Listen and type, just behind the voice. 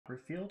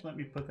proper field. Let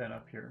me put that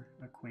up here,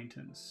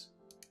 acquaintance.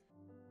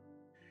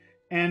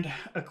 And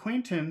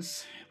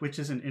acquaintance, which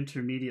is an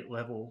intermediate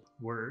level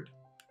word,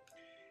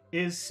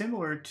 is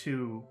similar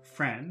to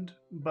friend,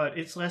 but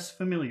it's less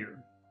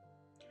familiar.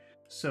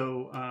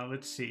 So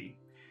let's see.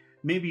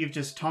 Maybe you've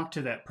just talked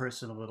to that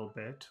person a little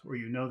bit, or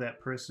you know that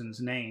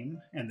person's name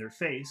and their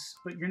face,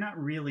 but you're not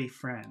really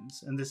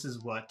friends. And this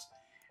is what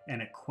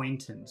an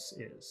acquaintance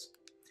is.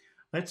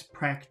 Let's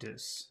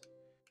practice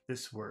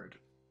this word.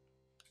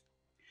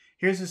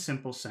 Here's a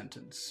simple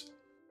sentence.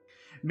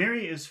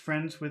 Mary is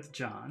friends with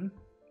John.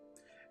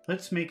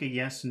 Let's make a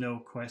yes-no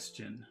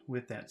question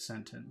with that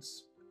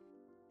sentence.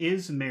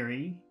 Is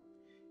Mary,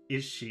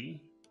 is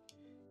she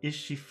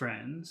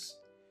friends?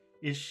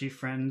 Is she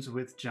friends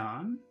with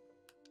John?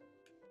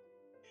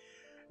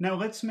 Now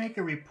let's make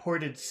a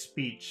reported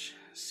speech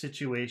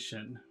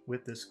situation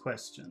with this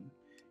question.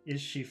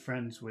 Is she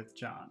friends with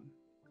John?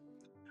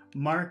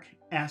 Mark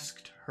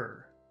asked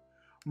her.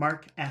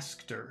 Mark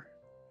asked her.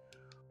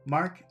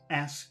 Mark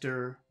asked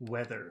her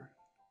whether.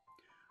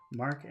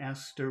 Mark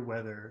asked her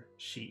whether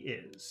she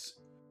is.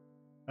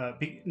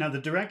 Now the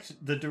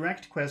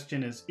direct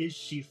question is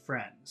she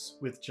friends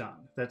with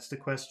John? That's the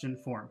question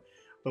form.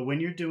 But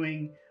when you're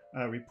doing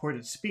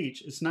reported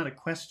speech, it's not a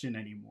question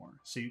anymore,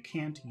 so you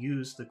can't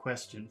use the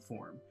question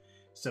form.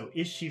 So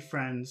is she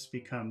friends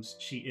becomes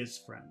she is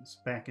friends,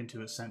 back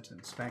into a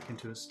sentence, back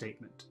into a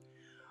statement.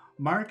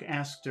 Mark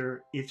asked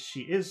her if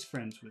she is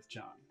friends with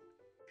John.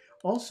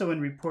 Also in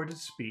reported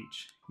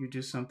speech, you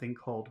do something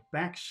called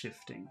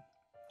backshifting,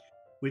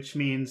 which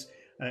means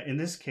in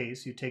this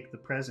case, you take the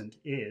present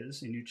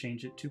is and you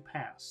change it to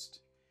past.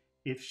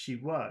 If she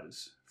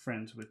was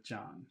friends with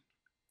John.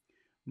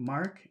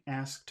 Mark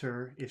asked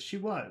her if she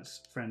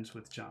was friends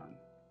with John.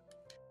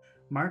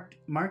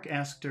 Mark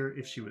asked her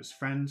if she was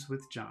friends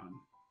with John.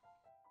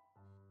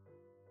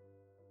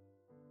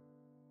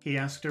 He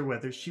asked her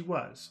whether she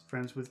was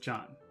friends with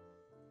John.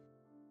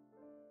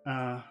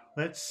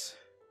 Let's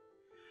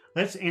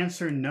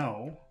answer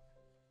no.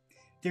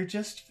 They're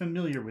just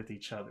familiar with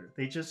each other.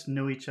 They just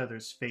know each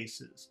other's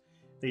faces.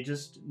 They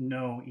just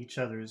know each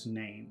other's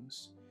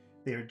names.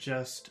 They're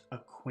just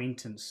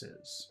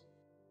acquaintances.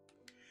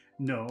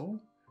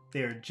 No,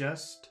 they're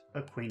just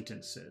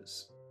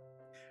acquaintances.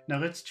 Now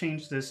let's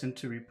change this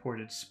into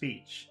reported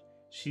speech.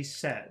 She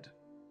said.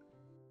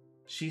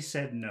 She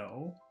said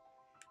no.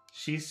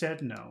 She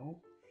said no.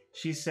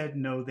 She said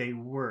no, they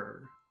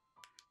were.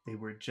 They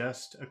were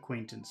just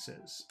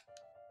acquaintances.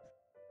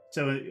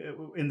 So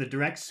in the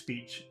direct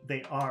speech,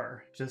 they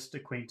are just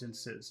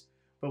acquaintances.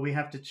 But we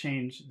have to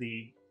change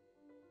the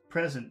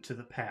present to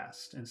the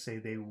past and say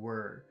they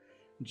were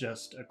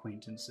just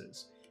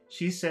acquaintances.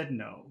 She said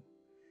no.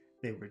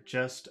 They were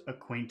just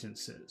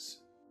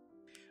acquaintances.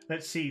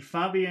 Let's see.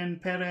 Fabian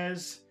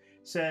Perez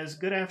says,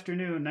 good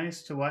afternoon.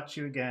 Nice to watch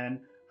you again.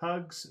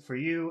 Hugs for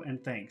you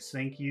and thanks.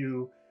 Thank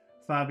you,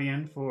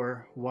 Fabian,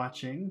 for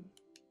watching.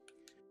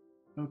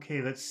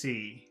 Okay, let's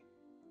see.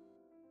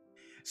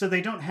 So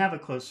they don't have a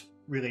close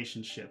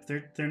relationship.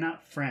 They're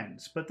not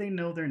friends, but they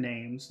know their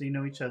names. They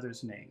know each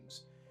other's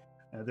names.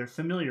 They're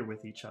familiar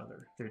with each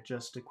other. They're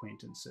just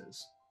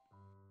acquaintances.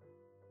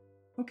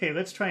 Okay,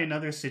 let's try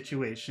another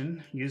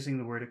situation using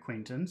the word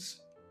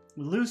acquaintance.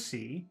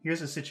 Lucy,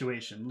 here's a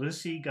situation.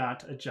 Lucy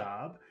got a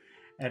job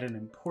at an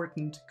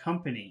important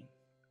company.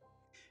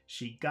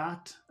 She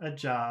got a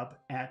job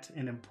at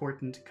an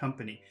important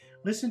company.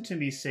 Listen to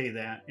me say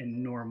that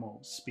in normal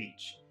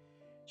speech.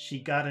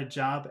 She got a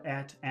job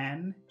at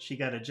an, she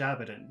got a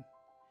job at an.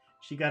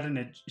 She got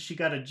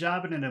a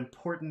job at an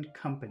important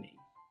company.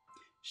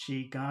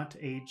 She got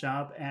a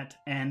job at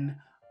an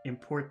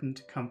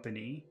important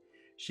company.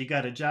 She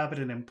got a job at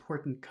an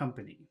important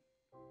company.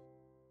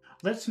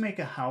 Let's make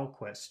a how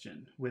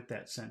question with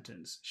that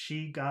sentence.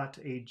 She got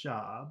a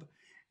job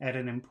at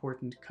an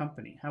important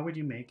company. How would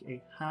you make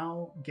a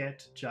how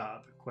get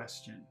job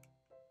question?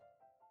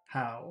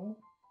 How?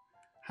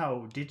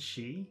 How did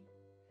she?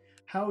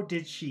 How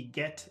did she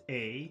get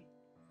a?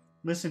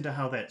 Listen to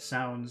how that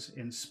sounds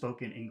in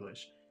spoken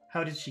English.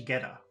 How did she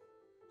get a?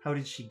 How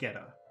did she get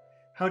a?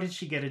 How did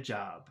she get a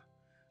job?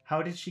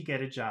 How did she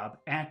get a job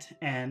at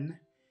an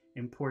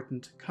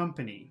important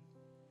company?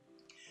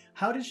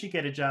 How did she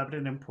get a job at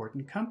an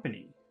important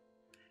company?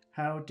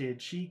 How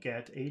did she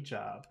get a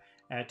job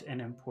at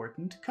an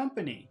important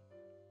company?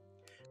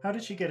 How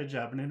did she get a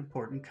job at an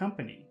important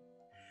company?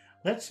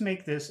 Let's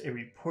make this a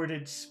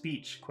reported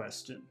speech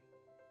question.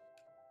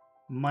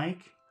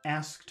 Mike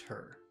asked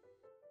her.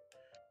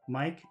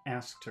 Mike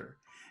asked her.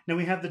 Now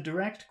we have the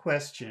direct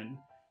question,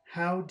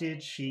 how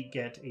did she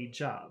get a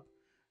job?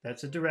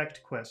 That's a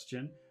direct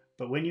question,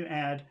 but when you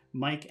add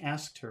Mike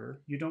asked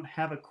her, you don't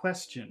have a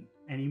question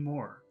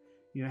anymore.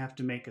 You have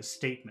to make a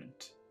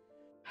statement.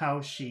 How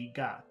she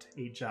got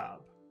a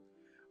job.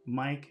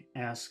 Mike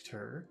asked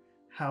her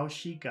how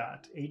she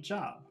got a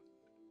job.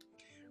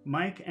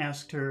 Mike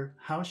asked her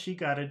how she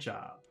got a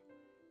job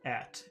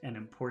at an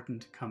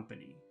important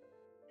company.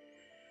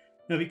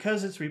 Now,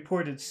 because it's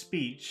reported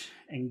speech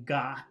and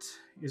got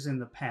is in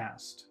the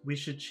past, we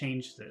should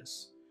change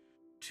this.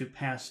 to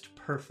past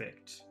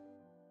perfect.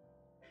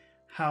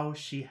 How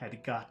she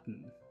had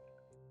gotten.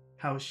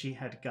 How she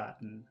had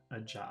gotten a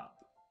job.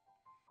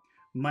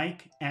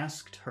 Mike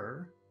asked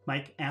her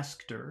how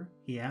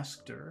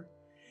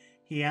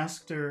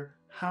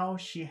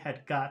she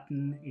had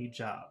gotten a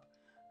job.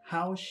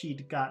 How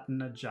she'd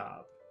gotten a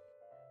job.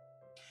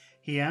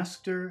 He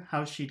asked her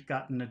how she'd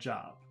gotten a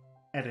job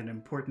at an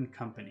important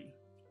company.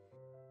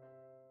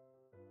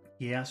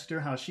 He asked her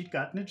how she'd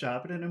gotten a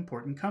job at an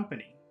important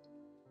company.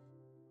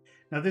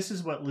 Now this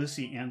is what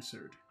Lucy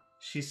answered.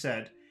 She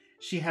said,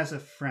 she has a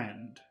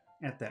friend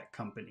at that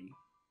company.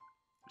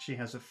 She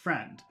has a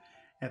friend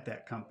at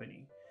that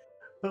company.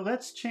 But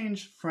let's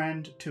change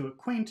friend to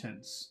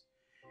acquaintance.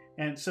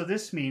 And so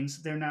this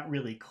means they're not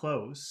really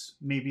close.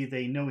 Maybe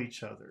they know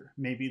each other.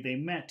 Maybe they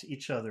met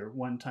each other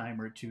one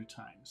time or two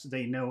times.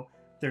 They know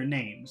their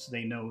names.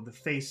 They know the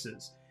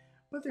faces.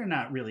 But they're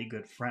not really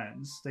good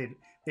friends.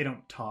 They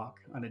don't talk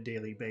on a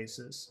daily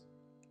basis.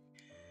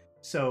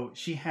 So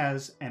she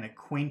has an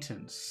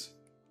acquaintance.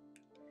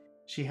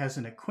 She has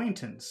an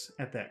acquaintance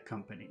at that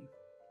company.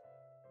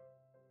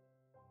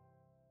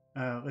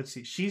 Let's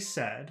see. She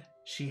said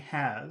she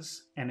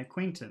has an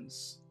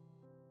acquaintance.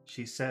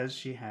 She says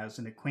she has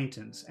an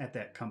acquaintance at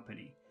that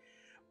company.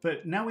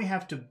 But now we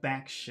have to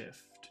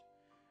backshift.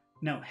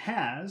 Now,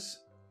 has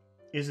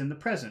is in the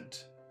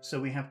present,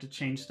 so we have to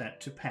change that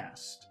to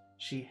past.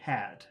 She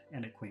had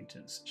an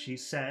acquaintance. She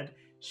said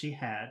she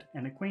had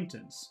an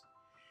acquaintance.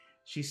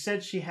 She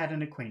said she had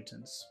an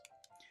acquaintance.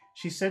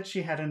 She said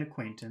she had an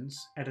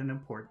acquaintance at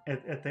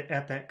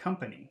that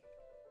company.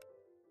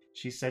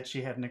 She said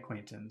she had an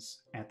acquaintance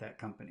at that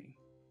company.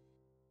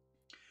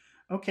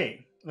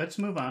 Okay, let's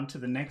move on to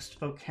the next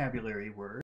vocabulary word.